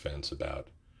chain link fence about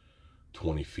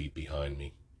 20 feet behind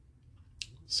me,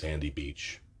 sandy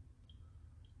beach,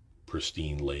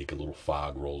 pristine lake, a little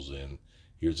fog rolls in.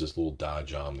 Here's this little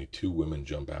Dodge Omni. 2 women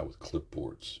jump out with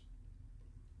clipboards.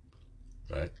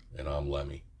 Right? And I'm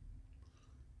Lemmy.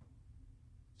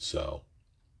 So,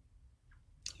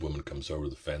 a woman comes over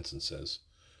the fence and says,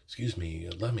 excuse me,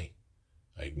 Lemmy.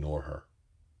 I ignore her.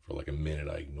 For like a minute,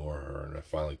 I ignore her. And I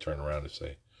finally turn around and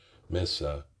say, Miss,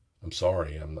 I'm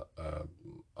sorry. I'm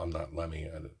not Lemmy.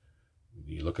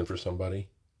 You looking for somebody?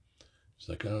 She's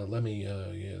like, Lemmy,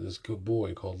 yeah, this good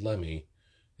boy called Lemmy.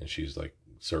 And she's like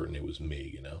certain it was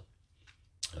me,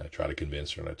 And I try to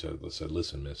convince her, and I said,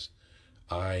 listen, miss,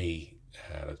 I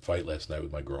had a fight last night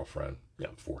with my girlfriend. Yeah,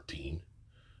 I'm 14.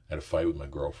 I had a fight with my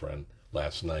girlfriend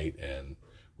last night, and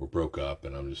we broke up,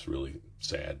 and I'm just really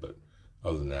sad. But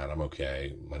other than that, I'm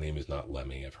okay. My name is not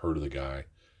Lemmy. I've heard of the guy.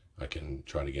 I can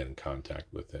try to get in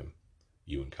contact with him.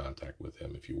 You in contact with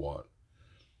him if you want.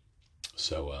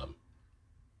 So,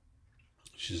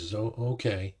 she says, oh,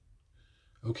 okay,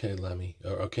 Lemmy,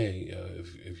 okay,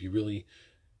 if you really,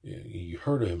 you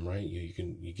heard of him, right?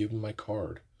 You give him my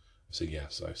card. I said,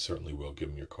 yes, I certainly will give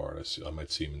him your card. I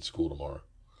might see him in school tomorrow.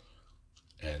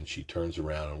 And she turns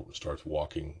around and starts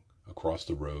walking across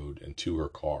the road and to her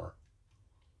car.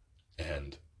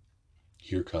 And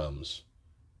here comes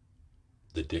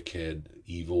the dickhead,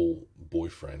 evil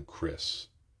boyfriend, Chris,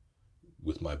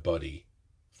 with my buddy,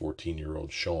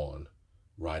 14-year-old Sean,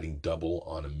 riding double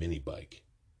on a mini bike.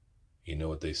 You know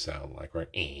what they sound like, right?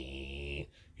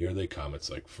 Here they come.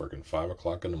 It's like freaking 5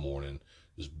 o'clock in the morning.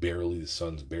 The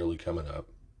sun's barely coming up.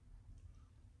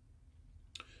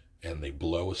 And they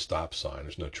blow a stop sign.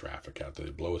 There's no traffic out there.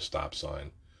 They blow a stop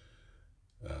sign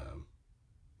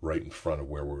right in front of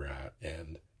where we're at.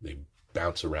 And they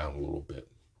bounce around a little bit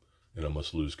and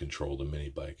almost lose control of the mini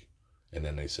bike. And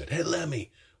then they said, hey,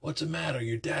 Lemmy, what's the matter?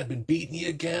 Your dad been beating you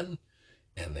again?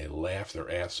 And they laugh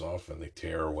their ass off and they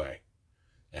tear away.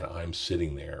 And I'm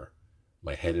sitting there,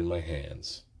 my head in my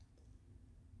hands.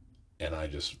 And I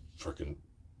just freaking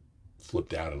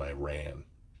flipped out and I ran.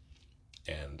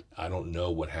 And I don't know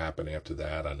what happened after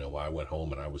that. I know I went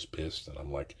home and I was pissed. And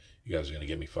I'm like, you guys are going to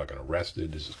get me fucking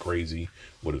arrested. This is crazy.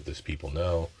 What if this people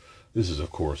know? This is,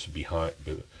 of course,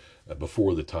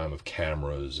 before the time of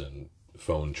cameras and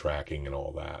phone tracking and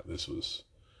all that. This was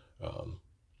a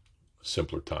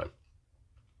simpler time.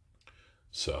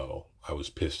 So I was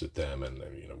pissed at them, and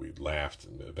we laughed,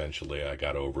 and eventually I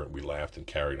got over it. We laughed and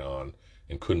carried on,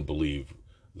 and couldn't believe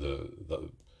the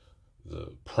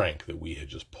prank that we had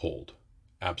just pulled.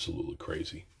 Absolutely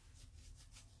crazy.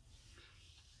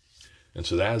 And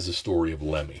so that is the story of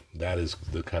Lemmy. That is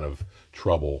the kind of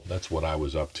trouble. That's what I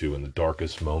was up to in the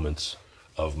darkest moments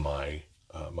of my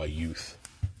youth.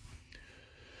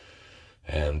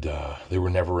 And there were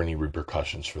never any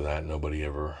repercussions for that.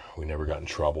 We never got in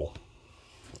trouble.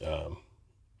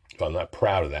 I'm not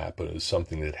proud of that, but it was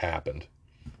something that happened.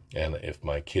 And if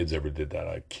my kids ever did that,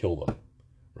 I'd kill them,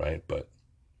 right? But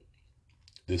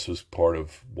this was part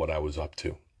of what I was up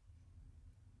to.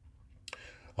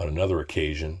 On another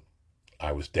occasion,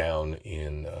 I was down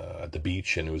at the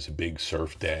beach, and it was a big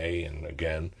surf day. And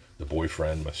again, my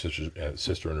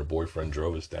sister and her boyfriend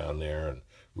drove us down there, and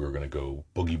we were going to go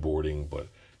boogie boarding, but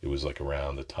it was like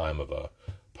around the time of a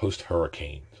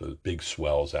post-hurricane. So big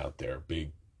swells out there,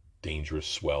 big dangerous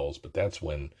swells. But that's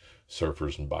when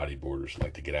surfers and bodyboarders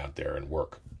like to get out there and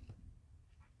work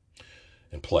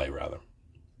and play, rather.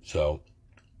 So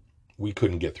we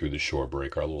couldn't get through the shore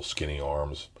break. Our little skinny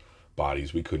arms,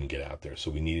 bodies, we couldn't get out there.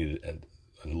 So we needed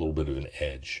a little bit of an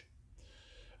edge.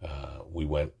 We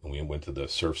went to the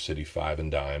Surf City Five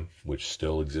and Dime, which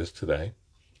still exists today,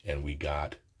 and we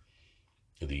got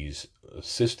these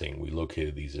we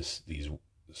located these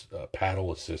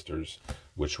paddle assisters,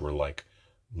 which were like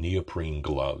neoprene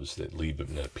gloves that leave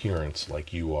an appearance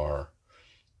like you are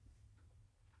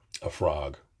a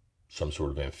frog, some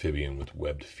sort of amphibian with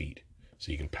webbed feet,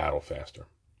 so you can paddle faster.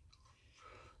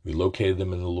 We located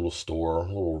them in a little store, a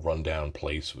little rundown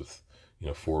place with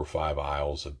 4 or 5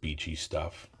 aisles of beachy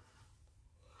stuff.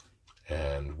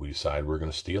 And we decided we were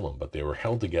going to steal them, but they were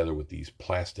held together with these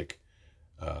plastic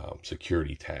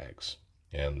security tags.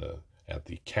 And at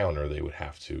the counter, they would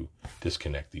have to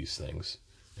disconnect these things,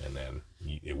 and then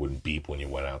it wouldn't beep when you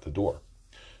went out the door.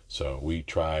 So we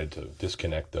tried to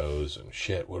disconnect those, and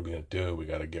shit, what are we going to do? We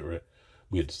got to get rid.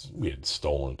 We had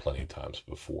stolen plenty of times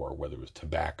before, whether it was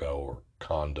tobacco or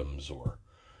condoms or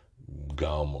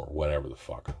gum or whatever the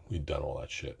fuck. We'd done all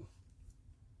that shit.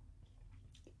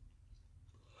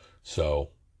 So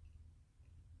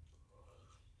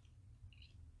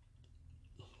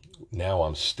now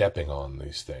I'm stepping on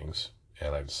these things,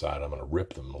 and I decide I'm going to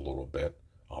rip them a little bit.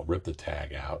 I'll rip the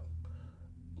tag out.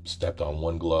 Stepped on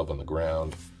one glove on the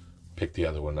ground, picked the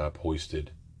other one up,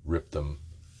 hoisted, ripped them,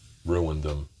 ruined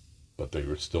them, but they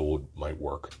might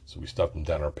work. So we stuffed them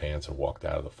down our pants and walked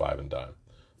out of the Five and Dime.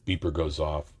 Beeper goes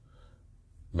off.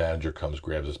 Manager comes,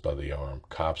 grabs us by the arm.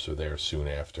 Cops are there soon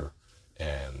after,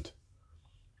 and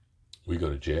we go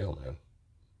to jail, man.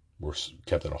 We're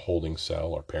kept in a holding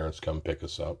cell. Our parents come pick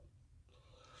us up,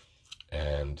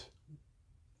 and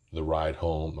the ride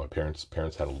home, my parents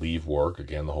had to leave work.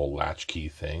 Again, the whole latchkey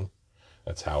thing.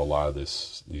 That's how a lot of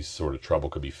these sort of trouble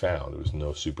could be found. There was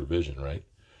no supervision, right?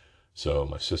 So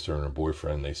my sister and her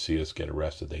boyfriend, they see us get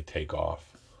arrested, they take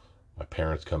off. My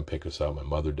parents come pick us up. My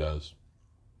mother does.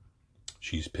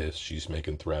 She's pissed. She's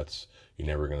making threats. You're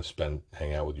never going to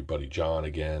hang out with your buddy John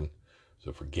again.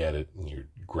 So forget it. And you're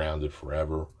grounded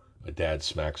forever. My dad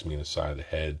smacks me in the side of the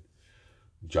head,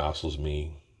 jostles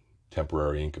me,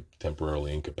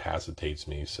 temporarily incapacitates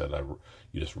me. He said,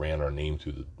 "You just ran our name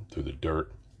through the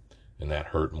dirt," and that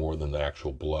hurt more than the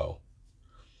actual blow.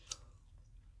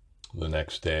 The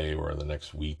next day or the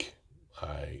next week,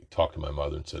 I talked to my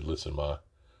mother and said, "Listen, Ma,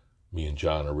 me and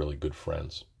John are really good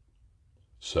friends.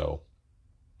 So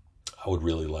I would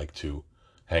really like to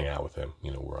hang out with him.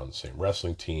 We're on the same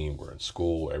wrestling team. We're in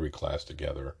school, every class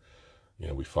together.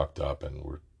 We fucked up, and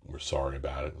we're sorry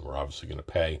about it, and we're obviously going to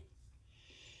pay."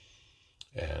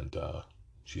 And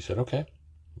she said, "Okay,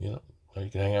 you can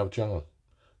hang out with John.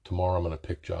 Tomorrow I'm going to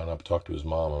pick John up, talk to his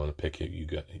mom. I'm going to pick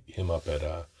him up at,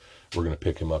 we're going to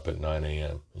pick him up at 9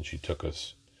 a.m. And she picked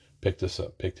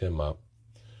him up,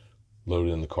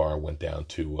 loaded in the car, went down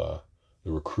to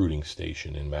the recruiting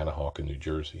station in Manahawkin, New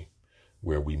Jersey,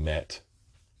 where we met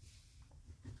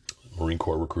Marine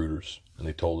Corps recruiters. And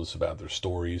they told us about their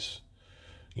stories.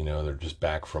 They're just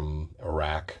back from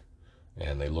Iraq,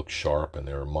 and they look sharp, and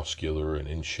they're muscular and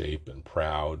in shape and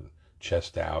proud,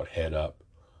 chest out, head up,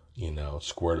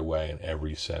 squared away in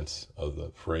every sense of the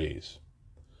phrase.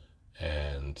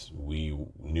 And we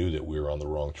knew that we were on the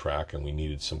wrong track, and we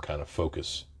needed some kind of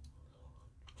focus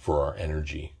for our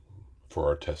energy, for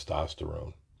our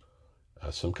testosterone,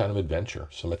 some kind of adventure,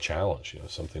 a challenge,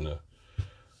 something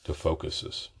to focus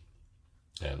us.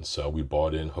 And so we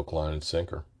bought in hook, line, and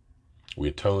sinker. We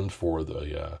atoned for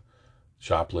the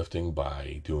shoplifting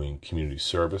by doing community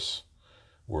service,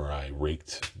 where I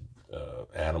raked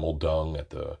animal dung at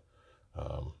the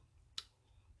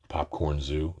Popcorn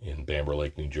Zoo in Bamber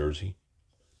Lake, New Jersey.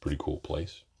 Pretty cool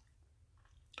place.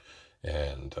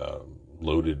 And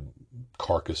loaded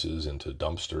carcasses into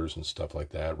dumpsters and stuff like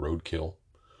that, roadkill,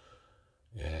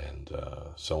 and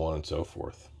so on and so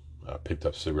forth. Picked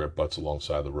up cigarette butts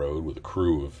alongside the road with a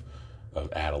crew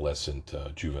of adolescent,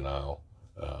 juvenile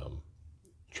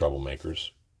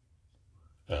troublemakers.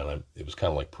 And it was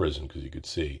kind of like prison because you could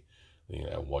see,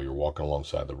 while you're walking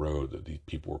alongside the road, that these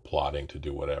people were plotting to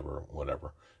do whatever,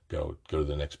 go to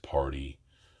the next party,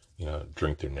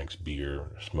 drink their next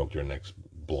beer, smoke their next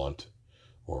blunt,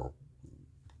 or,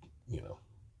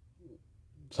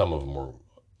 some of them were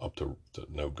up to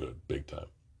no good, big time.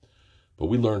 But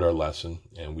we learned our lesson,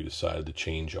 and we decided to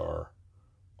change our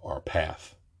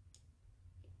path.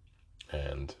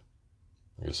 And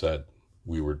like I said,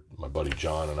 my buddy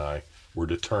John and I were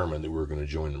determined that we were going to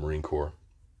join the Marine Corps.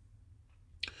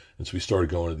 And so we started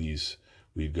going to these.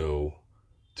 We'd go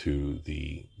to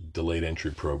the delayed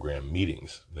entry program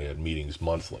meetings. They had meetings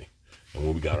monthly, and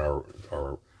when we got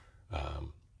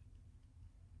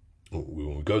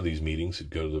when we go to these meetings, we'd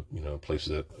go to the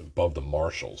places above the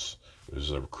marshals.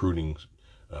 There's a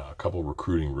couple of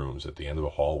recruiting rooms at the end of the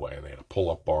hallway, and they had a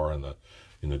pull-up bar in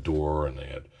the door, and they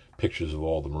had pictures of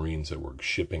all the Marines that were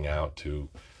shipping out to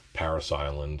Parris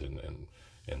Island,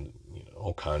 and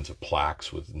all kinds of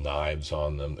plaques with knives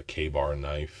on them, the K-bar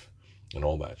knife, and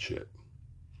all that shit.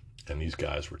 And these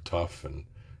guys were tough and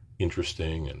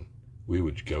interesting, and we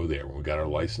would go there. When we got our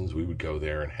license, we would go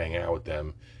there and hang out with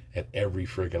them at every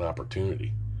friggin'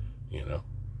 opportunity,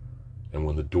 And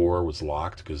when the door was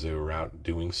locked because they were out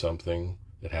doing something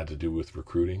that had to do with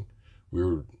recruiting, we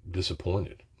were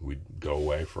disappointed. We'd go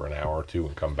away for an hour or two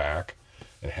and come back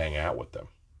and hang out with them.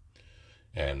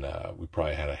 And we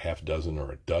probably had a half dozen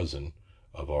or a dozen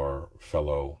of our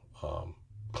fellow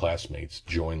classmates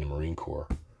join the Marine Corps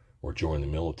or join the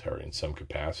military in some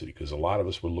capacity, because a lot of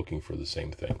us were looking for the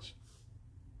same things.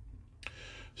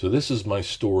 So this is my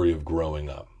story of growing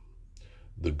up.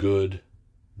 The good,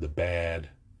 the bad,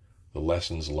 the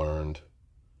lessons learned,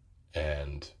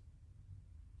 and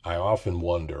I often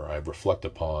wonder, I reflect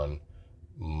upon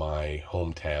my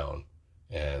hometown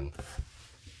and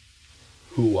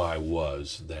who I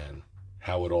was then,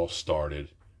 how it all started,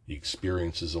 the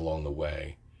experiences along the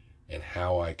way, and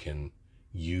how I can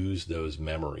use those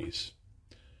memories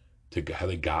to how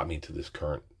they got me to this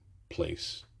current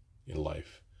place in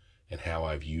life, and how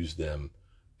I've used them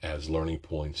as learning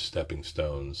points, stepping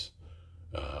stones,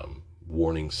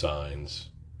 warning signs,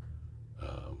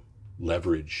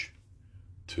 leverage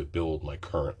to build my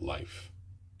current life.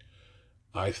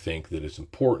 I think that it's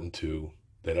important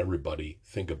that everybody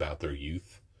think about their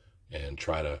youth and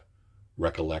try to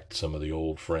recollect some of the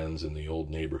old friends in the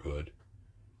old neighborhood.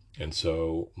 And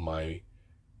so my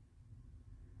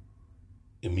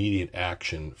immediate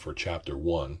action for chapter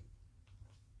 1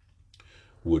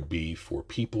 would be for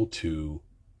people to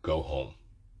go home,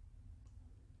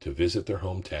 to visit their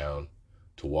hometown,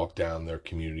 to walk down their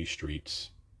community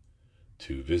streets,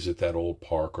 to visit that old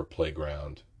park or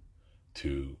playground,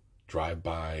 to drive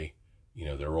by,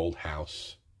 their old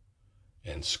house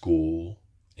and school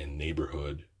and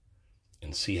neighborhood,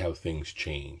 and see how things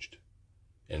changed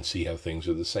and see how things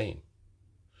are the same.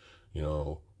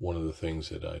 One of the things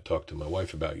that I talked to my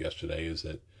wife about yesterday is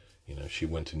that, she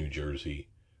went to New Jersey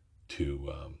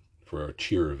for a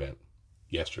cheer event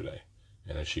yesterday.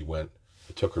 And as she went,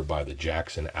 I took her by the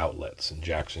Jackson Outlets in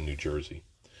Jackson, New Jersey,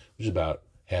 which is about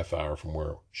half hour from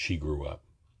where she grew up.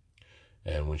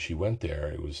 And when she went there,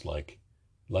 it was like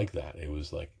that. It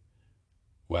was like,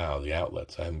 wow, the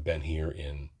outlets. I haven't been here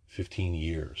in 15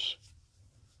 years.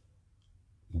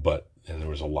 And there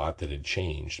was a lot that had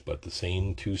changed, but the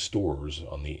same two stores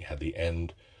had the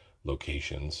end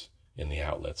locations in the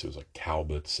outlets. It was like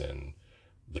Talbot's and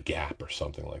the Gap or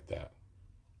something like that.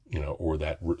 Or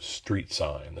that street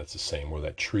sign that's the same, or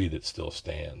that tree that still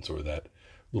stands, or that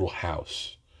little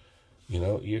house.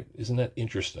 Isn't that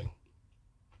interesting?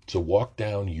 So walk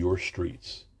down your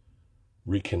streets,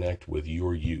 reconnect with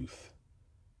your youth,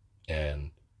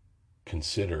 and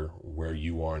consider where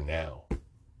you are now.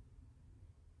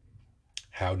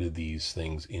 How did these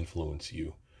things influence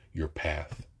you, your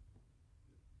path?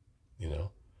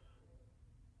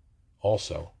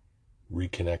 Also,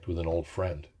 reconnect with an old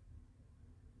friend.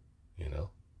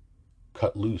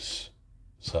 Cut loose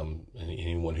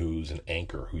anyone who's an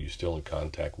anchor, who you're still in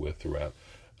contact with throughout,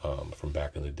 from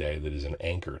back in the day, that is an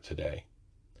anchor today,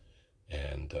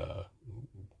 and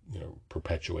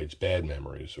perpetuates bad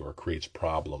memories or creates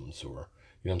problems, or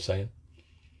what I'm saying.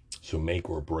 So make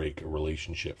or break a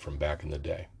relationship from back in the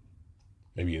day.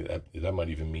 Maybe that might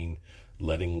even mean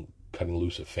cutting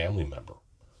loose a family member,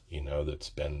 that's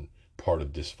been part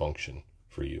of dysfunction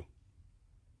for you.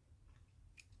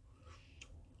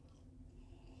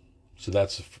 So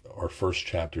that's our first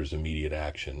chapter's immediate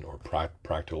action, or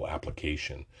practical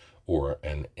application, or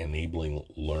an enabling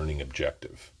learning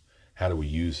objective. How do we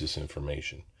use this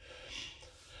information?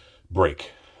 Break.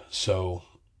 So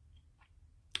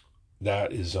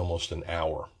that is almost an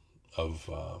hour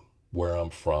where I'm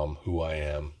from, who I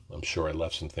am. I'm sure I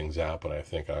left some things out, but I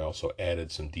think I also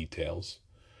added some details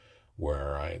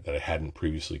that I hadn't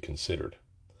previously considered.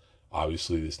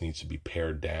 Obviously, this needs to be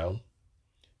pared down.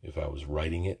 If I was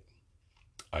writing it,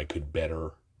 I could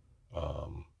better,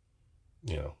 um,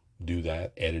 do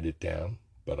that, edit it down.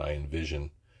 But I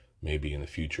envision maybe in the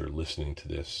future listening to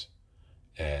this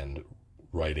and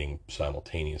writing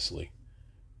simultaneously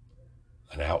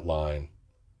an outline,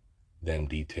 then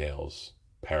details,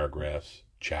 paragraphs,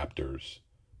 chapters,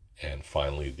 and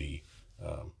finally the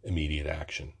immediate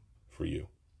action for you.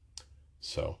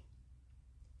 So,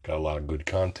 got a lot of good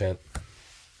content.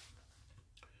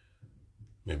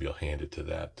 Maybe I'll hand it to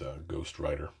that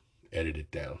ghostwriter, edit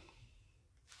it down.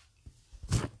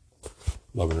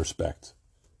 Love and respect.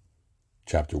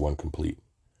 Chapter 1 complete.